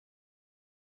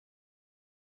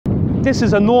This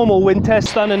is a normal wind test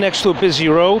standing next to a busy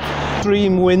road.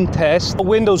 Extreme wind test. The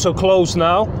windows are closed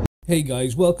now. Hey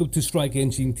guys, welcome to Strike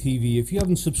Engine TV. If you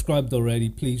haven't subscribed already,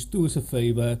 please do us a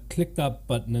favor, click that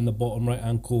button in the bottom right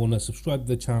hand corner, subscribe to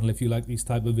the channel if you like these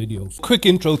type of videos. Quick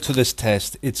intro to this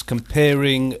test. It's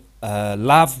comparing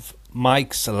lav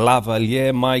mics,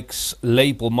 lavalier mics,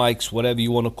 lapel mics, whatever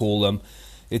you want to call them.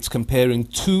 It's comparing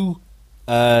two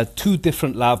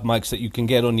different lav mics that you can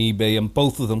get on eBay, and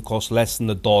both of them cost less than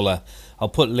 $1. I'll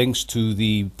put links to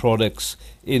the products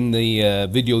in the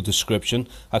video description.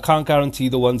 I can't guarantee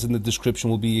the ones in the description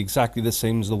will be exactly the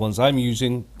same as the ones I'm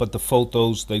using, but the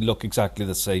photos, they look exactly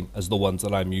the same as the ones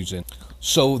that I'm using.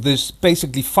 So there's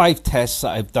basically 5 tests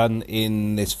that I've done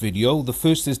in this video. The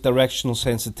first is directional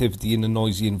sensitivity in a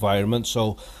noisy environment.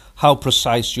 So how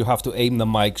precise you have to aim the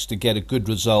mics to get a good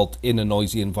result in a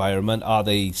noisy environment. Are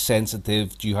they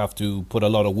sensitive? Do you have to put a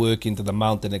lot of work into the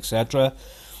mounting, etc.?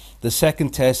 The second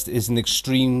test is an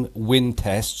extreme wind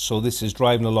test. So this is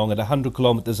driving along at 100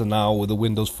 kilometers an hour with the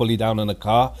windows fully down in a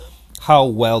car. How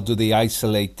well do they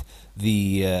isolate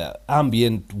the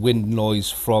ambient wind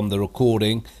noise from the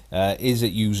recording? Is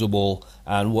it usable,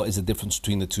 and what is the difference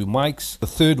between the two mics?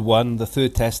 The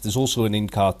third test is also an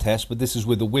in-car test, but this is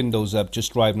with the windows up,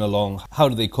 just driving along. How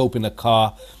do they cope in a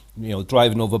car,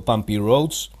 driving over bumpy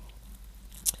roads?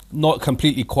 Not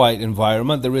completely quiet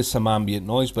environment, there is some ambient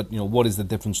noise, but what is the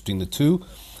difference between the two?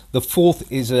 The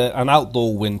fourth is an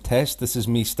outdoor wind test. This is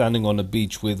me standing on a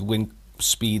beach with wind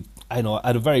speed, I know,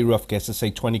 at a very rough guess, I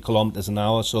say 20 kilometers an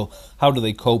hour. So how do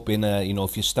they cope in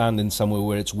if you're standing somewhere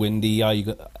where it's windy? Are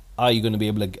you going to be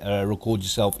able to record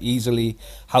yourself easily?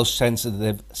 How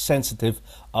sensitive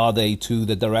are they to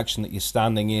the direction that you're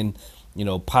standing in,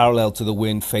 parallel to the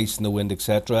wind, facing the wind,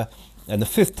 etc.? And the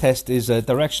fifth test is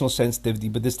directional sensitivity,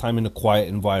 but this time in a quiet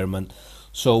environment.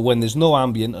 So when there's no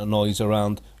ambient noise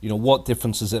around, what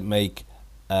difference does it make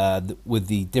with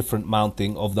the different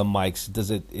mounting of the mics?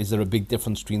 Is there a big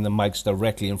difference between the mics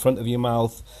directly in front of your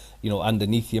mouth,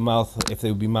 underneath your mouth, if they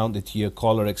would be mounted to your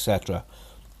collar, etc.?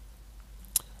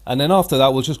 And then after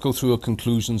that, we'll just go through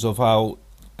conclusions of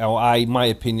my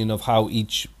opinion of how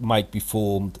each mic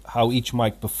performed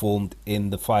in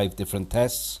the 5 different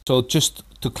tests. So just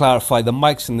to clarify, the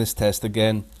mics in this test,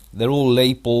 again, they're all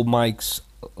lapel mics,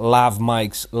 lav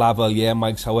mics, lavalier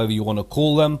mics, however you want to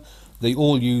call them. They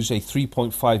all use a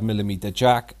 3.5mm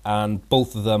jack, and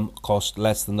both of them cost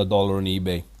less than $1 on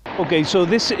eBay. Okay, so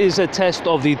this is a test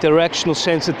of the directional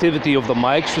sensitivity of the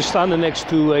mics. We're standing next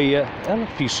to We're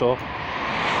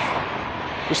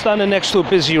standing next to a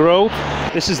busy road.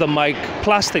 This is the mic,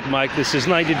 plastic mic. This is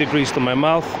 90 degrees to my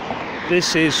mouth.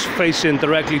 This is facing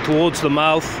directly towards the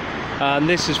mouth, and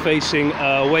this is facing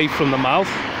away from the mouth.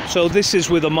 So this is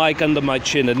with the mic under my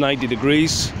chin at 90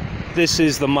 degrees. This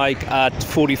is the mic at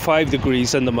 45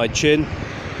 degrees under my chin.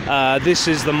 This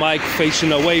is the mic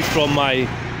facing away from my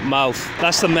mouth.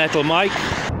 That's the metal mic.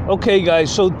 Okay guys,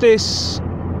 so this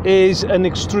is an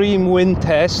extreme wind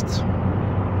test.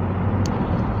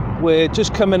 We're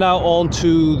just coming out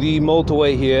onto the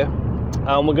motorway here,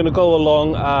 and we're going to go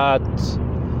along at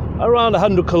around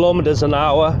 100 kilometers an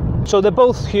hour. So they're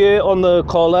both here on the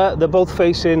collar, they're both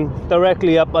facing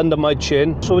directly up under my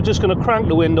chin. So we're just going to crank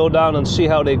the window down and see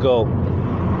how they go.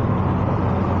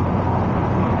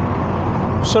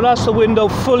 So that's the window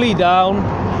fully down,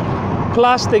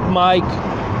 plastic mic,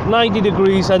 90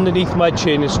 degrees underneath my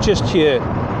chin, it's just here.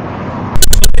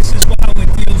 So this is how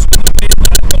it feels with the wind.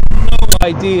 I've got no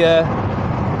idea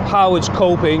how it's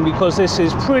coping, because this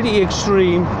is pretty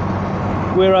extreme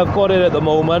where I've got it at the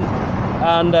moment.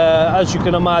 And as you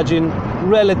can imagine,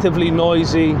 relatively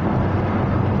noisy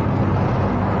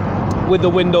with the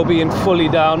window being fully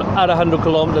down at 100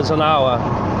 kilometers an hour.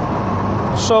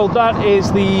 So that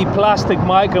is the plastic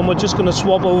mic, and we're just going to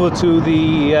swap over to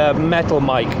the metal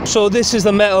mic. So this is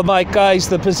the metal mic, guys.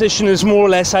 The position is more or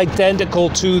less identical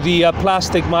to the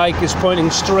plastic mic. It's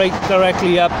pointing straight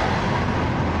directly up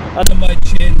under my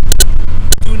chin,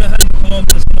 doing 100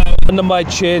 kilometers an hour under my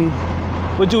chin.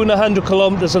 We're doing 100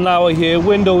 kilometers an hour here,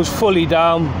 windows fully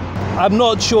down. I'm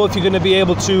not sure if you're going to be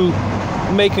able to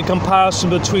make a comparison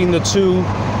between the two.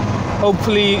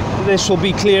 Hopefully this will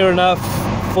be clear enough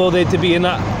for there to be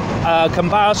a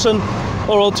comparison,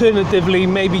 or alternatively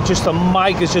maybe just the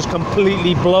mic is just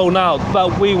completely blown out,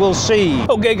 but we will see.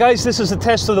 Okay guys, this is a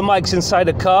test of the mics inside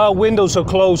a car. Windows are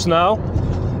closed now,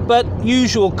 but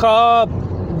usual car,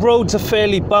 roads are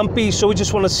fairly bumpy, so we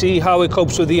just want to see how it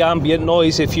copes with the ambient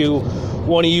noise if you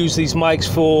want to use these mics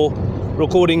for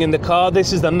recording in the car.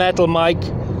 This is the metal mic.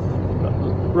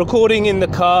 Recording in the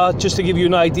car, just to give you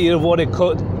an idea of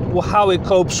how it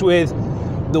copes with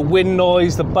the wind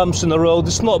noise, the bumps in the road.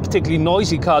 It's not a particularly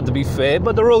noisy car, to be fair,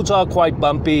 but the roads are quite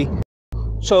bumpy.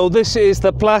 So this is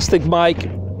the plastic mic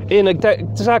in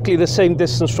exactly the same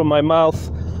distance from my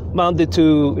mouth, mounted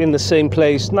to in the same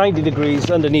place, 90 degrees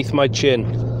underneath my chin.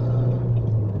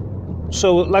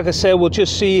 So like I said, we'll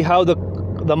just see how the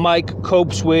mic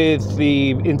copes with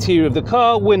the interior of the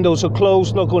car. Windows are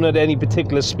closed, not going at any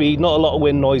particular speed, not a lot of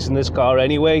wind noise in this car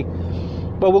anyway.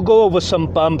 But we'll go over some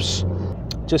bumps,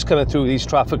 just coming through these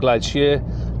traffic lights here.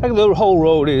 Like the whole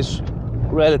road is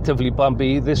relatively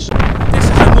bumpy. This is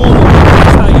a normal wind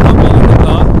test, i.e. not being in the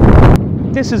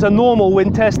car. This is a normal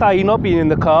wind test, i.e. not being in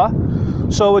the car.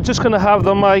 So we're just going to have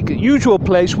the mic, usual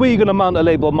place where you're going to mount a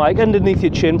label mic, underneath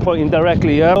your chin, pointing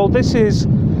directly up. So this is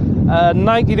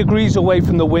 90 degrees away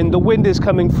from the wind. The wind is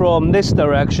coming from this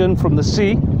direction, from the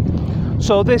sea.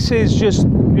 So this is just,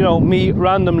 you know, me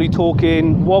randomly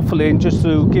talking, waffling, just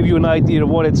to give you an idea of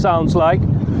what it sounds like.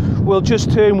 We'll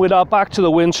just turn with our back to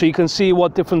the wind so you can see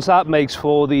what difference that makes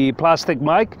for the plastic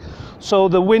mic. So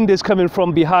the wind is coming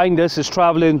from behind us, it's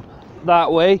traveling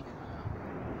that way.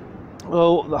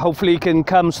 Well, hopefully it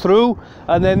comes through,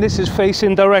 and then this is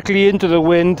facing directly into the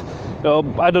wind.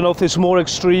 I don't know if it's more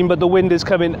extreme, but the wind is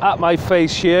coming at my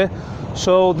face here.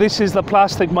 So this is the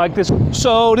plastic mic.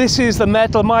 So this is the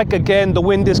metal mic. Again, the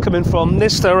wind is coming from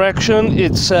this direction.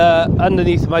 It's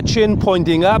underneath my chin,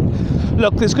 pointing up.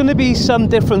 Look, there's going to be some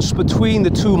difference between the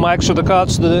two mics with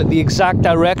regards to the exact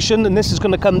direction, and this is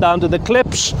going to come down to the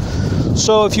clips.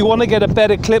 So if you want to get a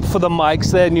better clip for the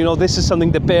mics, then you know this is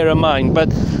something to bear in mind. But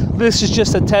this is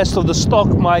just a test of the stock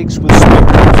mics with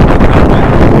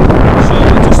so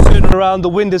we'll just turn around. The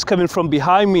wind is coming from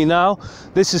behind me now.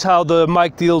 This is how the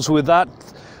mic deals with that.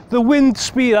 The wind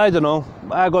speed, I don't know,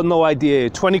 I got no idea.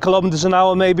 20 kilometers an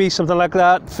hour maybe, something like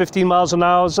that. 15 miles an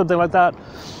hour, something like that.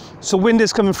 So wind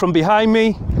is coming from behind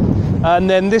me, and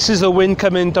then this is the wind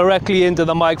coming directly into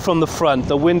the mic from the front.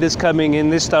 The wind is coming in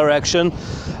this direction,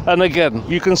 and again,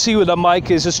 you can see where the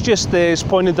mic is. It's just there, it's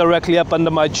pointing directly up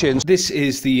under my chin. This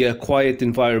is the quiet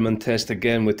environment test.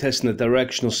 Again, we're testing the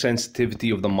directional sensitivity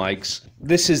of the mics.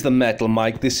 This is the metal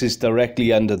mic. This is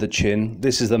directly under the chin.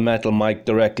 This is the metal mic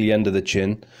directly under the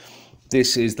chin.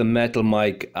 This is the metal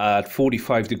mic at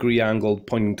 45-degree angle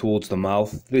pointing towards the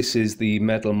mouth. This is the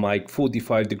metal mic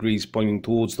 45 degrees pointing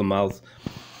towards the mouth.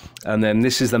 And then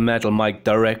this is the metal mic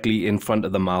directly in front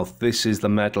of the mouth. This is the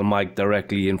metal mic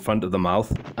directly in front of the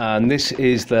mouth. And this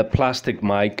is the plastic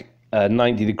mic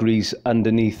 90 degrees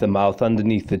underneath the mouth,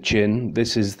 underneath the chin.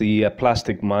 This is the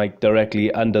plastic mic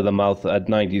directly under the mouth at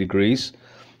 90 degrees.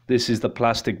 This is the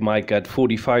plastic mic at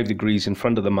 45 degrees in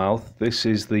front of the mouth. This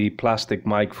is the plastic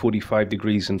mic 45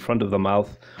 degrees in front of the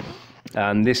mouth.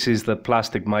 And this is the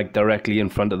plastic mic directly in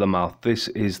front of the mouth. This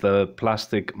is the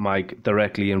plastic mic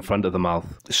directly in front of the mouth.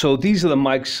 So these are the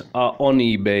mics on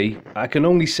eBay. I can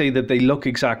only say that they look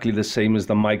exactly the same as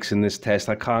the mics in this test.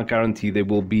 I can't guarantee they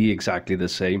will be exactly the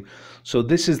same. So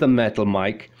this is the metal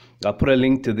mic. I'll put a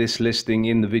link to this listing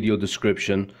in the video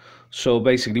description. So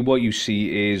basically what you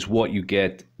see is what you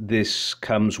get. This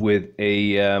comes with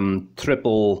a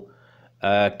triple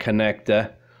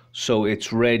connector, so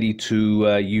it's ready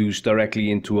to use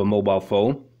directly into a mobile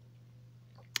phone.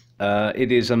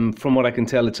 It is, from what I can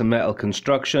tell, it's a metal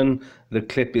construction. The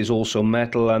clip is also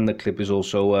metal, and the clip is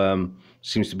also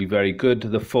seems to be very good.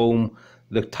 The foam,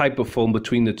 the type of foam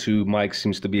between the two mics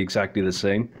seems to be exactly the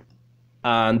same.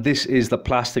 And this is the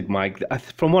plastic mic.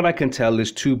 From what I can tell,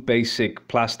 there's two basic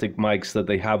plastic mics that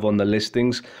they have on the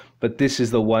listings, but this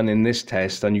is the one in this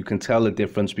test, and you can tell the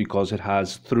difference because it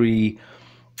has three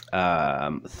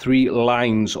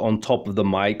lines on top of the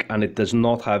mic, and it does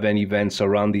not have any vents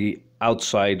around the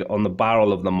outside on the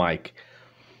barrel of the mic.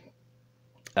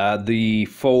 The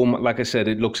foam, like I said,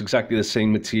 it looks exactly the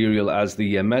same material as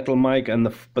the metal mic,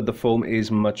 but the foam is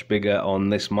much bigger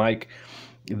on this mic.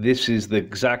 This is the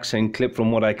exact same clip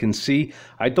from what I can see.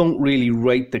 I don't really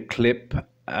rate the clip.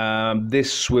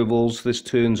 This swivels, this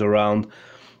turns around.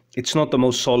 It's not the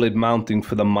most solid mounting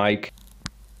for the mic.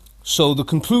 So the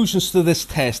conclusions to this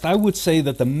test, I would say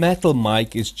that the metal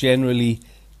mic is generally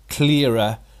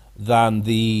clearer than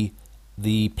the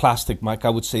plastic mic.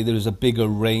 I would say there is a bigger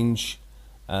range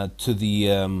to the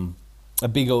a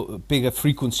bigger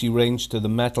frequency range to the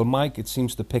metal mic. It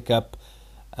seems to pick up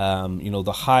you know,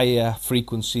 the higher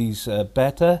frequencies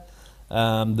better.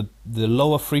 The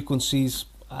lower frequencies,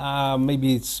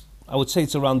 maybe I would say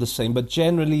it's around the same, but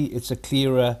generally it's a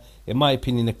clearer, in my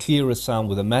opinion, a clearer sound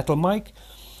with a metal mic.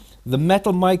 The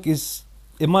metal mic is,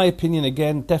 in my opinion,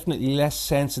 again, definitely less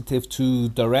sensitive to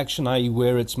direction, i.e.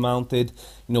 where it's mounted,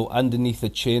 you know, underneath the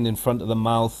chin, in front of the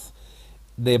mouth.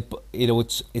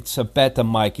 it's a better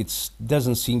mic. It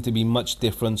doesn't seem to be much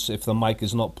difference if the mic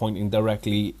is not pointing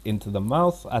directly into the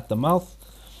mouth, at the mouth.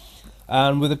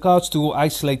 And with regards to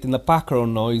isolating the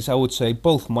background noise, I would say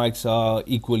both mics are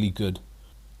equally good.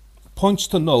 Points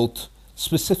to note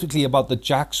specifically about the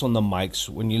jacks on the mics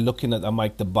when you're looking at a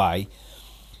mic to buy.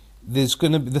 There's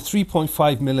going to be the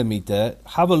 3.5mm.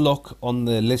 Have a look on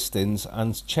the listings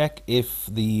and check if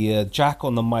the jack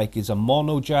on the mic is a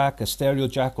mono jack, a stereo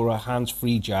jack, or a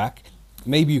hands-free jack.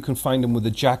 Maybe you can find them with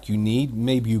the jack you need,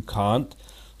 maybe you can't.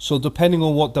 So depending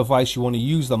on what device you want to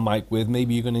use the mic with,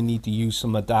 maybe you're going to need to use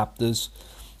some adapters.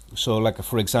 So like,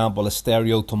 for example, a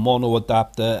stereo to mono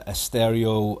adapter, a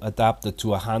stereo adapter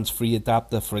to a hands-free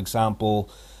adapter. For example,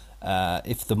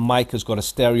 if the mic has got a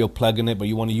stereo plug in it, but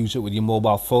you want to use it with your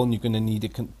mobile phone, you're going to need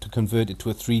it to convert it to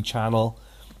a three-channel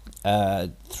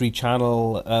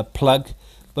plug.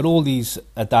 But all these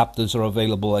adapters are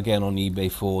available again on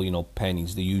eBay for, you know,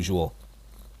 pennies, the usual.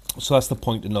 So that's the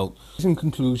point to note. In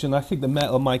conclusion, I think the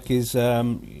metal mic is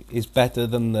better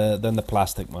than the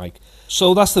plastic mic.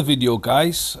 So that's the video,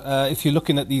 guys. If you're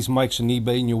looking at these mics on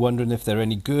eBay and you're wondering if they're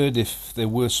any good, if they're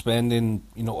worth spending,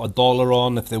 you know, $1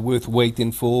 on, if they're worth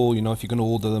waiting for, you know, if you're going to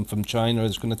order them from China,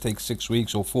 it's going to take 6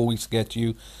 weeks or 4 weeks to get to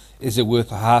you. Is it worth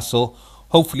the hassle?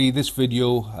 Hopefully this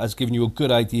video has given you a good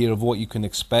idea of what you can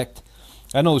expect.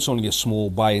 I know it's only a small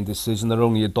buying decision, they're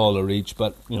only $1 each,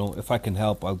 but, you know, if I can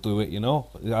help, I'll do it, you know.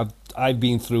 I've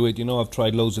been through it, you know, I've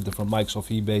tried loads of different mics off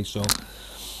eBay, so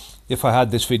if I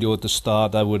had this video at the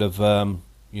start, I would have,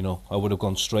 you know, I would have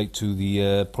gone straight to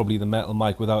the, probably the metal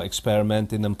mic without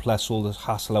experimenting, and plus all the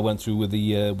hassle I went through with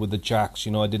the jacks,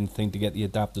 you know, I didn't think to get the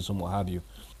adapters and what have you.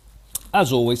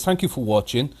 As always, thank you for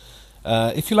watching.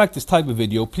 If you like this type of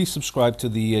video, please subscribe to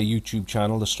the YouTube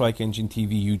channel, the Strike Engine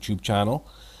TV YouTube channel.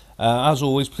 As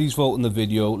always, please vote in the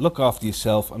video, look after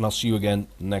yourself, and I'll see you again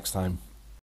next time.